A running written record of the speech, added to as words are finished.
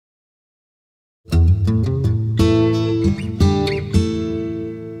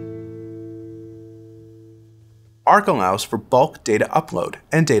ARC allows for bulk data upload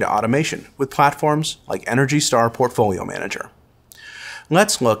and data automation with platforms like Energy Star Portfolio Manager.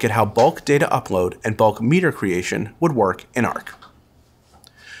 Let's look at how bulk data upload and bulk meter creation would work in ARC.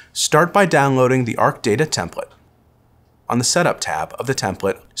 Start by downloading the ARC data template. On the Setup tab of the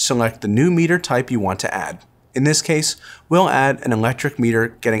template, select the new meter type you want to add. In this case, we'll add an electric meter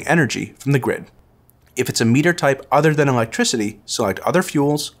getting energy from the grid. If it's a meter type other than electricity, select other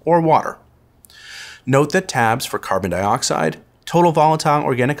fuels or water. Note that tabs for carbon dioxide, total volatile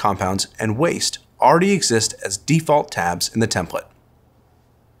organic compounds, and waste already exist as default tabs in the template.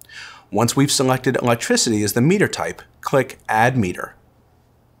 Once we've selected electricity as the meter type, click Add Meter.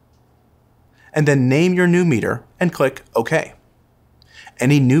 And then name your new meter and click OK.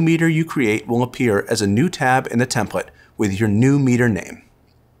 Any new meter you create will appear as a new tab in the template with your new meter name.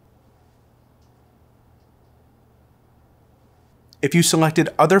 If you selected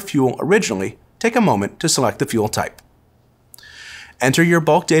other fuel originally, take a moment to select the fuel type. Enter your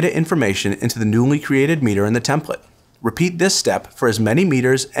bulk data information into the newly created meter in the template. Repeat this step for as many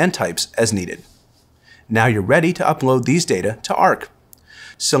meters and types as needed. Now you're ready to upload these data to ARC.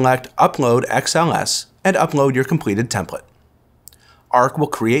 Select Upload XLS and upload your completed template. ARC will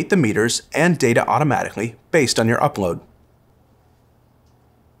create the meters and data automatically based on your upload.